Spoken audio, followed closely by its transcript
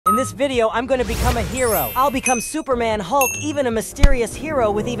In this video, I'm gonna become a hero. I'll become Superman, Hulk, even a mysterious hero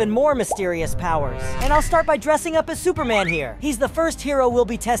with even more mysterious powers. And I'll start by dressing up as Superman here. He's the first hero we'll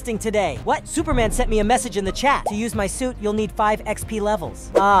be testing today. What? Superman sent me a message in the chat. To use my suit, you'll need 5 XP levels.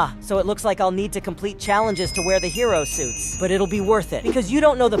 Ah, so it looks like I'll need to complete challenges to wear the hero suits. But it'll be worth it, because you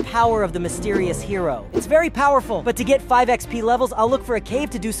don't know the power of the mysterious hero. It's very powerful, but to get 5 XP levels, I'll look for a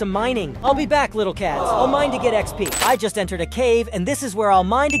cave to do some mining. I'll be back, little cats. I'll mine to get XP. I just entered a cave, and this is where I'll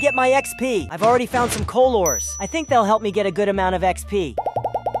mine to get my XP. I've already found some coal ores. I think they'll help me get a good amount of XP.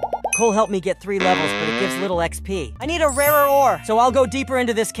 Coal helped me get 3 levels, but it gives little XP. I need a rarer ore, so I'll go deeper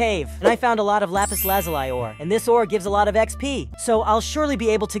into this cave. And I found a lot of lapis lazuli ore, and this ore gives a lot of XP. So I'll surely be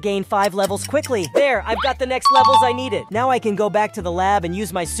able to gain 5 levels quickly. There, I've got the next levels I needed. Now I can go back to the lab and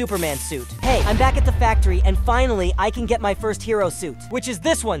use my Superman suit. Hey, I'm back at the factory, and finally, I can get my first hero suit, which is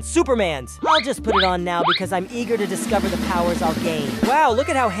this one, Superman's. I'll just put it on now because I'm eager to discover the powers I'll gain. Wow, look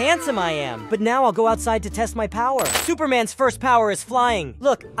at how handsome I am. But now I'll go outside to test my power. Superman's first power is flying.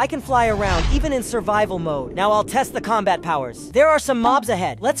 Look, I can fly around, even in survival mode. Now I'll test the combat powers. There are some mobs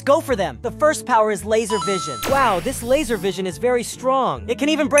ahead. Let's go for them. The first power is laser vision. Wow, this laser vision is very strong. It can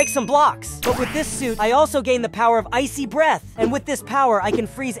even break some blocks. But with this suit, I also gain the power of icy breath. And with this power, I can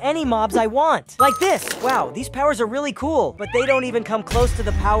freeze any mobs I want. Like this. Wow, these powers are really cool, but they don't even come close to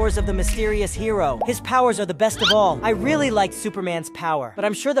the powers of the mysterious hero. His powers are the best of all. I really like Superman's power, but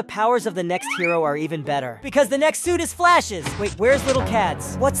I'm sure the powers of the next hero are even better. Because the next suit is Flash's. Wait, where's little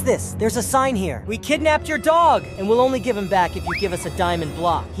Cads? What's this? There's a sign here. We kidnapped your dog, and we'll only give him back if you give us a diamond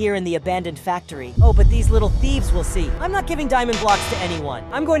block here in the abandoned factory. Oh, but these little thieves will see. I'm not giving diamond blocks to anyone.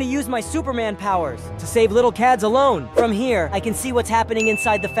 I'm going to use my Superman powers to save little Cads alone. From here, I can see what's happening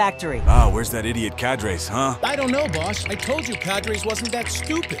inside the factory. Ah, where's that idiot Cadres, huh? I don't know, boss. I told you Cadres wasn't that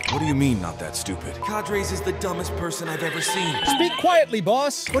stupid. What do you mean, not that stupid? Cadres is the dumbest person I've ever seen. Speak quietly,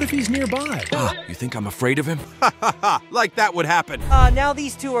 boss. What if he's nearby? Ah, you think I'm afraid of him? Ha ha ha! Like that would happen. Now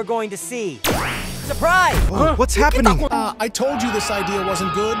these two are going to see. Surprise! Oh, what's happening? I told you this idea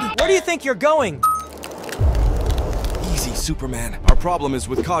wasn't good. Where do you think you're going? Easy, Superman. Our problem is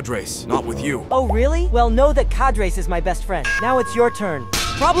with Cadres, not with you. Oh, really? Well, know that Cadres is my best friend. Now it's your turn.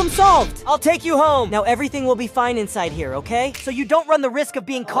 Problem solved! I'll take you home! Now everything will be fine inside here, okay? So you don't run the risk of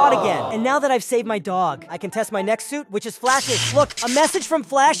being caught again. And now that I've saved my dog, I can test my next suit, which is Flash's. Look, a message from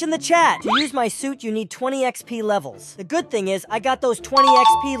Flash in the chat! To use my suit, you need 20 XP levels. The good thing is, I got those 20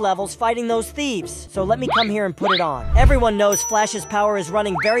 XP levels fighting those thieves. So let me come here and put it on. Everyone knows Flash's power is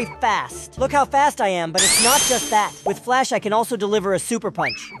running very fast. Look how fast I am, but it's not just that. With Flash, I can also deliver a super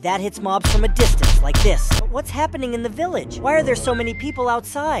punch. That hits mobs from a distance, like this. But what's happening in the village? Why are there so many people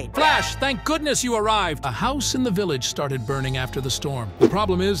outside? Flash, thank goodness you arrived. A house in the village started burning after the storm. The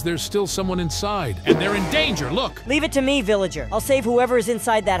problem is there's still someone inside, and they're in danger, look. Leave it to me, villager. I'll save whoever is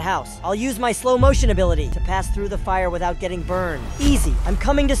inside that house. I'll use my slow motion ability to pass through the fire without getting burned. Easy, I'm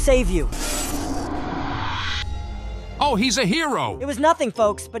coming to save you. Oh, he's a hero. It was nothing,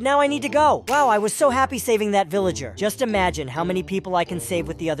 folks, but now I need to go. Wow, I was so happy saving that villager. Just imagine how many people I can save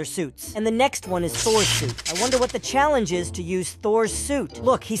with the other suits. And the next one is Thor's suit. I wonder what the challenge is to use Thor's suit.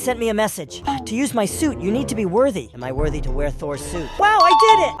 Look, he sent me a message. To use my suit, you need to be worthy. Am I worthy to wear Thor's suit? Wow, I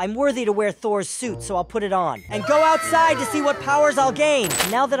did it! I'm worthy to wear Thor's suit, so I'll put it on. And go outside to see what powers I'll gain.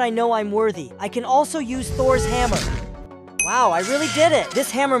 Now that I know I'm worthy, I can also use Thor's hammer. Wow, I really did it! This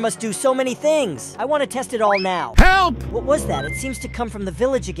hammer must do so many things! I want to test it all now. Help! What was that? It seems to come from the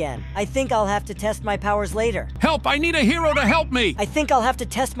village again. I think I'll have to test my powers later. Help! I need a hero to help me! I think I'll have to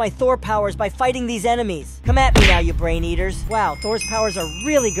test my Thor powers by fighting these enemies. Come at me now, you brain eaters. Wow, Thor's powers are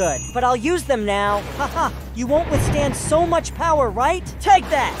really good. But I'll use them now. Haha, you won't withstand so much power, right? Take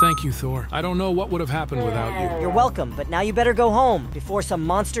that! Thank you, Thor. I don't know what would have happened without you. You're welcome, but now you better go home before some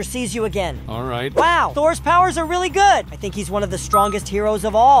monster sees you again. All right. Wow, Thor's powers are really good! I think he's one of the strongest heroes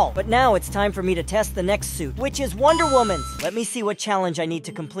of all. But now it's time for me to test the next suit, which is Wonder Woman's. Let me see what challenge I need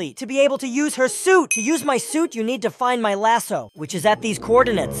to complete to be able to use her suit. To use my suit, you need to find my lasso, which is at these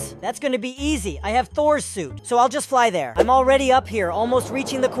coordinates. That's gonna be easy. I have Thor's suit, so I'll just fly there. I'm already up here, almost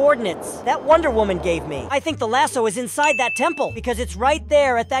reaching the coordinates that Wonder Woman gave me. I think the lasso is inside that temple because it's right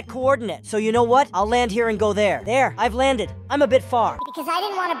there at that coordinate. So you know what? I'll land here and go there. There, I've landed. I'm a bit far. Because I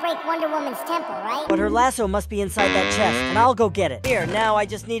didn't want to break Wonder Woman's temple, right? But her lasso must be inside that chest, and I'll go get it. Here, now I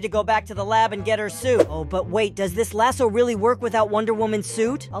just need to go back to the lab and get her suit. Oh, but wait, does this lasso really work without Wonder Woman's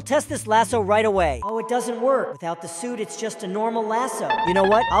suit? I'll test this lasso right away. Oh, it doesn't work. Without the suit, it's just a normal lasso. You know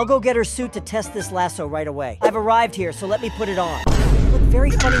what? I'll go get her suit to test this lasso right away. I've arrived here, so let me put it on. Look,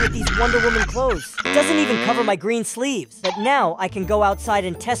 very funny with these Wonder Woman clothes. It doesn't even cover my green sleeves. But now I can go outside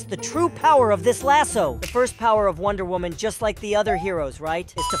and test the true power of this lasso. The first power of Wonder Woman, just like the other heroes, right,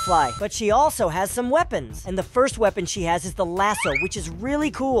 is to fly. But she also has some weapons. And the first weapon she has is the lasso, which is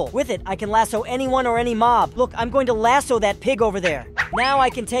really cool. With it, I can lasso anyone or any mob. Look, I'm going to lasso that pig over there. Now I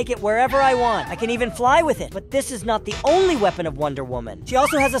can take it wherever I want. I can even fly with it. But this is not the only weapon of Wonder Woman. She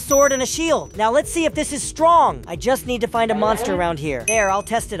also has a sword and a shield. Now let's see if this is strong. I just need to find a monster around here. There, I'll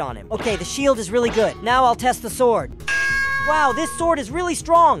test it on him. Okay, the shield is really good. Now I'll test the sword. Wow, this sword is really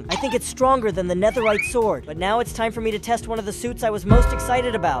strong. I think it's stronger than the netherite sword. But now it's time for me to test one of the suits I was most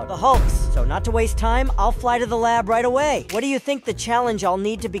excited about, the Hulk's. So not to waste time, I'll fly to the lab right away. What do you think the challenge I'll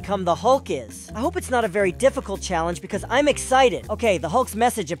need to become the Hulk is? I hope it's not a very difficult challenge because I'm excited. Okay, the Hulk's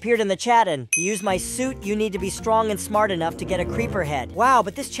message appeared in the chat, and to use my suit, you need to be strong and smart enough to get a creeper head. Wow,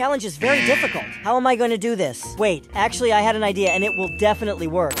 but this challenge is very difficult. How am I going to do this? Wait, actually I had an idea and it will definitely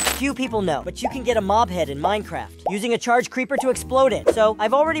work. Few people know, but you can get a mob head in Minecraft using a charged creeper to explode it. So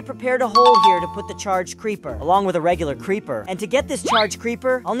I've already prepared a hole here to put the charged creeper, along with a regular creeper. And to get this charged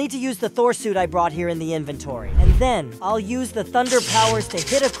creeper, I'll need to use the Thor suit I brought here in the inventory. And then I'll use the thunder powers to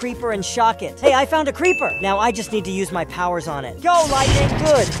hit a creeper and shock it. Hey, I found a creeper! Now I just need to use my powers on it. Go, lightning!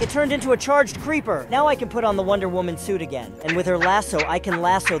 Good! It turned into a charged creeper. Now I can put on the Wonder Woman suit again. And with her lasso, I can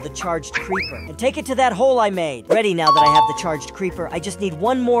lasso the charged creeper and take it to that hole I made. Ready now that I have the charged creeper, I just need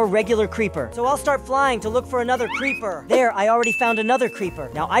one more regular creeper. So I'll start flying to look for another creeper. There, I already found another creeper.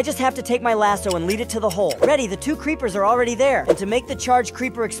 Now I just have to take my lasso and lead it to the hole. Ready, the two creepers are already there. And to make the charged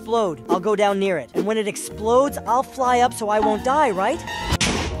creeper explode, I'll go down near it. And when it explodes, I'll fly up so I won't die, right?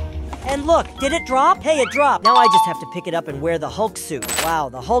 And look, did it drop? Hey, it dropped. Now I just have to pick it up and wear the Hulk suit. Wow,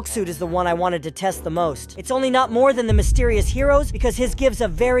 the Hulk suit is the one I wanted to test the most. It's only not more than the mysterious heroes because his gives a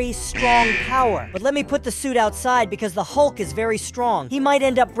very strong power. But let me put the suit outside because the Hulk is very strong. He might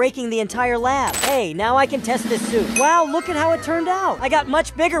end up breaking the entire lab. Hey, now I can test this suit. Wow, look at how it turned out. I got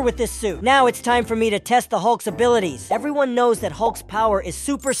much bigger with this suit. Now it's time for me to test the Hulk's abilities. Everyone knows that Hulk's power is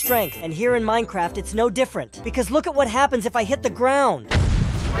super strength, and here in Minecraft it's no different. Because look at what happens if I hit the ground.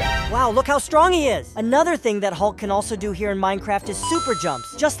 Wow, look how strong he is! Another thing that Hulk can also do here in Minecraft is super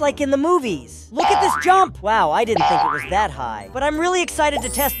jumps, just like in the movies. Look at this jump! Wow, I didn't think it was that high. But I'm really excited to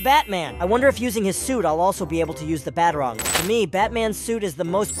test Batman. I wonder if using his suit, I'll also be able to use the Batarangs. To me, Batman's suit is the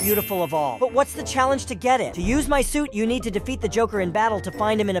most beautiful of all. But what's the challenge to get it? To use my suit, you need to defeat the Joker in battle to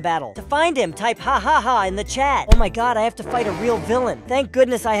find him in a battle. To find him, type ha ha ha in the chat. Oh my god, I have to fight a real villain. Thank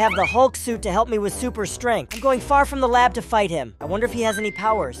goodness I have the Hulk suit to help me with super strength. I'm going far from the lab to fight him. I wonder if he has any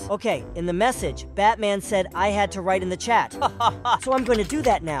powers. Okay, in the message, Batman said I had to write in the chat. So I'm going to do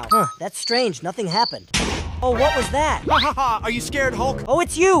that now. Huh, that's strange. Nothing happened. Oh, what was that? Ha ha ha! Are you scared, Hulk? Oh,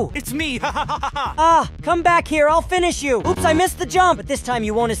 it's you! It's me! Ha ha ha ha! Ah, come back here, I'll finish you! Oops, I missed the jump! But this time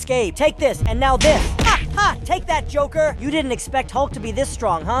you won't escape. Take this, and now this! Ha! Ha! Take that, Joker! You didn't expect Hulk to be this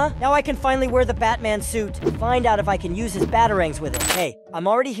strong, huh? Now I can finally wear the Batman suit and find out if I can use his Batarangs with it. Hey, I'm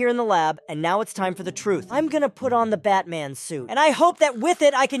already here in the lab, and now it's time for the truth. I'm gonna put on the Batman suit, and I hope that with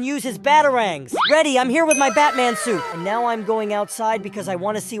it I can use his Batarangs. Ready, I'm here with my Batman suit, and now I'm going outside because I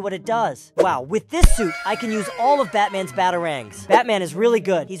want to see what it does. Wow, with this suit, I can use all of Batman's Batarangs. Batman is really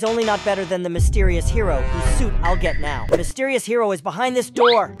good. He's only not better than the mysterious hero, whose suit I'll get now. The mysterious hero is behind this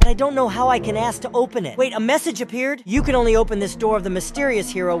door, and I don't know how I can ask to open it. Wait, a message appeared? You can only open this door of the mysterious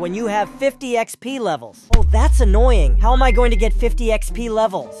hero when you have 50 XP levels. Oh, that's annoying. How am I going to get 50 XP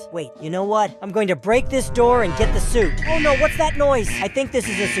levels? Wait, you know what? I'm going to break this door and get the suit. Oh no, what's that noise? I think this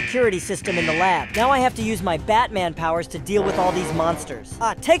is a security system in the lab. Now I have to use my Batman powers to deal with all these monsters.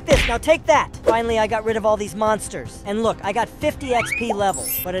 Ah, take this, now take that! Finally, I got rid of all these monsters. And look, I got 50 XP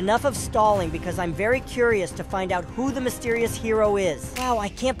levels. But enough of stalling because I'm very curious to find out who the mysterious hero is. Wow, I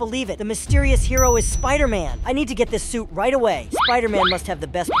can't believe it. The mysterious hero is Spider-Man. I need to get this suit right away. Spider-Man must have the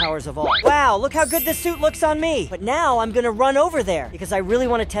best powers of all. Wow, look how good this suit looks on me. But now I'm gonna run over there because I really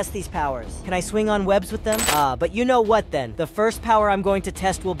want to test these powers. Can I swing on webs with them? But you know what then? The first power I'm going to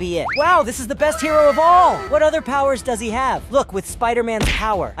test will be it. Wow, this is the best hero of all! What other powers does he have? Look, with Spider-Man's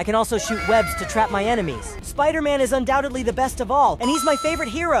power, I can also shoot webs to trap my enemies. Spider-Man is undoubtedly the best of all, and he's my favorite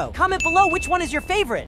hero. Comment below which one is your favorite.